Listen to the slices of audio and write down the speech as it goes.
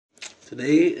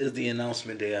Today is the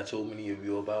announcement day I told many of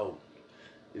you about.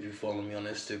 If you follow me on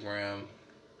Instagram,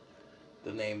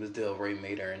 the name is Delray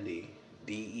Madearndy.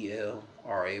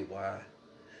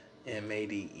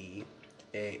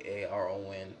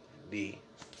 DelRayMadeAarond.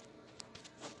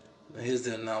 Here's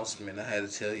the announcement I had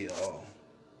to tell you all.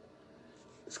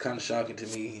 It's kind of shocking to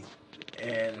me,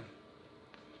 and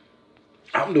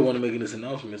I'm the one making this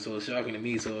announcement, so it's shocking to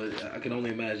me. So I can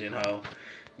only imagine how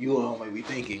you all might be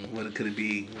thinking. What could it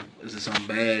be? Is it something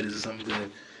bad? Is it something good?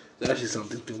 It's actually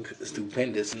something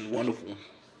stupendous and wonderful,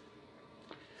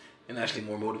 and actually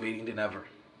more motivating than ever.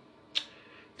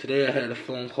 Today I had a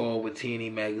phone call with T&E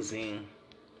Magazine,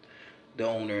 the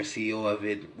owner and CEO of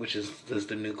it, which is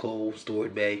Sister Nicole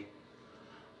Stewart Bay.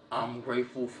 I'm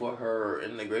grateful for her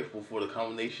and grateful for the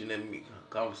conversation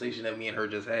that me and her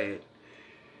just had.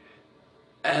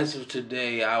 As of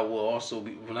today, I will also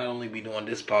will not only be doing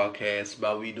this podcast,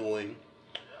 but I'll be doing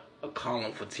a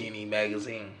column for T&E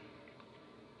Magazine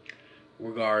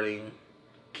regarding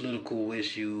political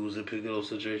issues and political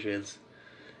situations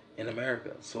in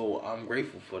America. So I'm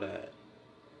grateful for that.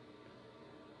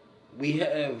 We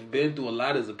have been through a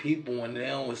lot as a people, and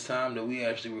now it's time that we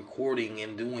actually recording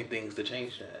and doing things to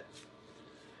change that.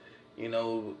 You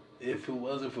know, if it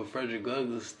wasn't for Frederick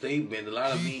Douglass' statement, a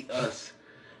lot of us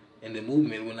in the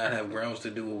movement would not have grounds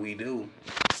to do what we do,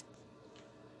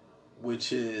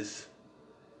 which is,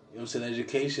 you know what I'm saying,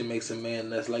 education makes a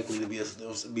man less likely to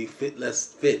less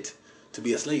fit to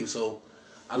be a slave. So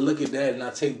I look at that and I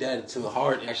take that to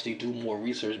heart and actually do more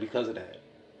research because of that.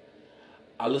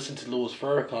 I listen to Louis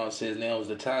Farrakhan says now is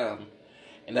the time,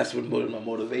 and that's what my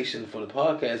motivation for the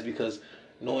podcast, because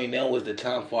knowing now is the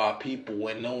time for our people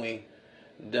and knowing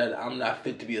that I'm not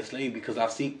fit to be a slave because I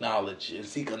seek knowledge and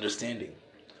seek understanding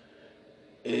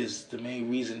is the main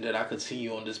reason that I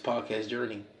continue on this podcast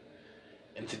journey.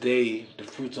 And today, the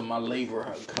fruits of my labor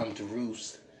have come to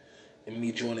roost in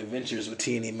me joining ventures with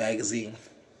T&E Magazine.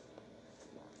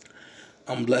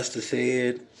 I'm blessed to say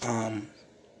it.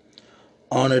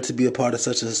 Honored to be a part of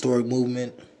such a historic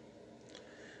movement,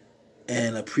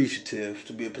 and appreciative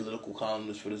to be a political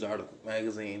columnist for this article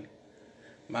magazine.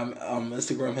 My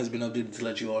Instagram has been updated to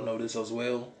let you all know this as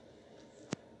well.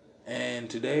 And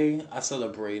today, I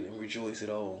celebrate and rejoice at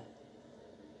all.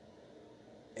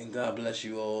 And God bless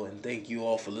you all, and thank you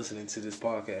all for listening to this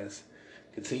podcast.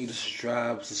 Continue to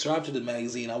subscribe to the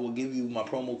magazine. I will give you my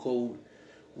promo code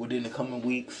within the coming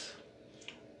weeks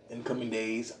and coming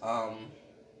days. I'm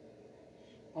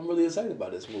really excited about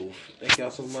this move. Thank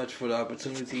y'all so much for the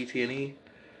opportunity, T&E,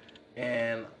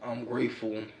 and I'm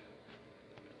grateful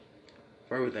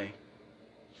for everything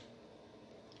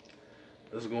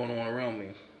that's going on around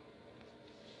me.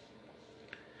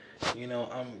 You know,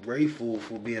 I'm grateful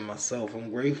for being myself. I'm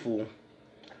grateful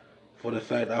for the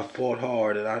fact that I fought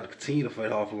hard and I continue to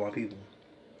fight hard for my people.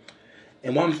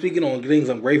 And while I'm speaking on things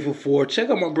I'm grateful for, check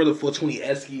out my brother 420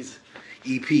 Eske's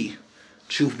EP,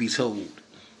 Truth Be Told.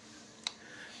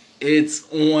 It's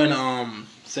on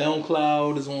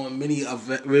SoundCloud. It's on many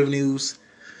revenues.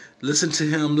 Listen to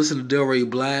him. Listen to Delray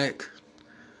Black.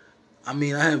 I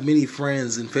mean, I have many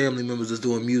friends and family members that's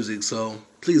doing music, so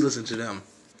please listen to them.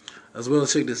 As well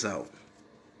as check this out.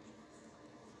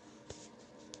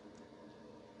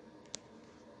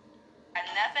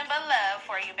 Nothing but love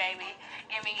for you, baby.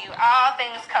 Giving you all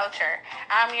things culture.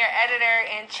 I'm your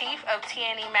editor-in-chief of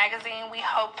T&E Magazine. We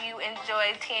hope you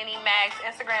enjoyed T&E Mag's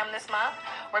Instagram this month.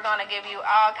 We're going to give you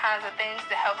all kinds of things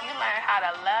to help you learn how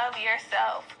to love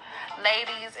yourself.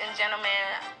 Ladies and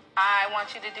gentlemen, I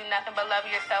want you to do nothing but love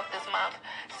yourself this month.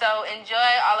 So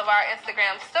enjoy all of our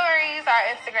Instagram stories, our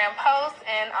Instagram posts,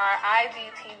 and our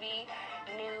IGTV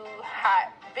new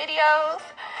hot videos.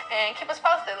 And keep us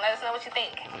posted. Let us know what you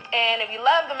think. And if you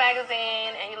love the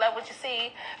magazine and you love what you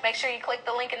see, make sure you click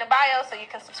the link in the bio so you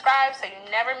can subscribe so you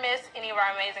never miss any of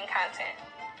our amazing content.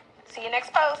 See you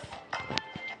next post.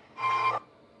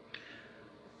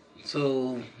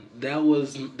 So that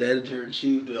was the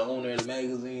editor-in-chief, the owner of the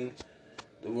magazine,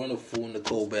 the wonderful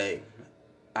Nicole Bay.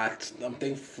 I'm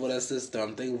thankful for that sister.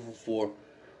 I'm thankful for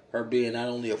her being not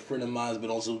only a friend of mine, but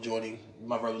also joining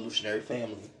my revolutionary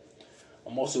family.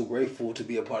 I'm also grateful to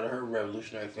be a part of her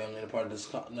revolutionary family and a part of this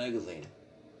magazine.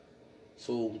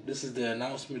 So this is the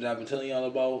announcement that I've been telling y'all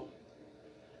about.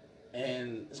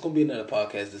 And it's going to be another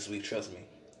podcast this week, trust me.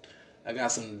 I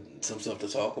got some stuff to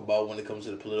talk about when it comes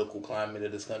to the political climate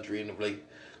of this country and the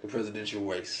presidential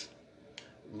race.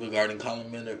 Regarding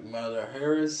Kamala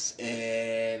Harris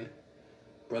and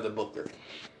Brother Booker.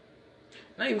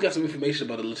 And I even got some information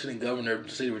about the Lieutenant Governor of the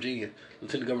state of Virginia,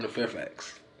 Lieutenant Governor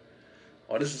Fairfax.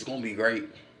 Oh, this is going to be great.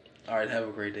 All right, have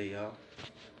a great day, y'all.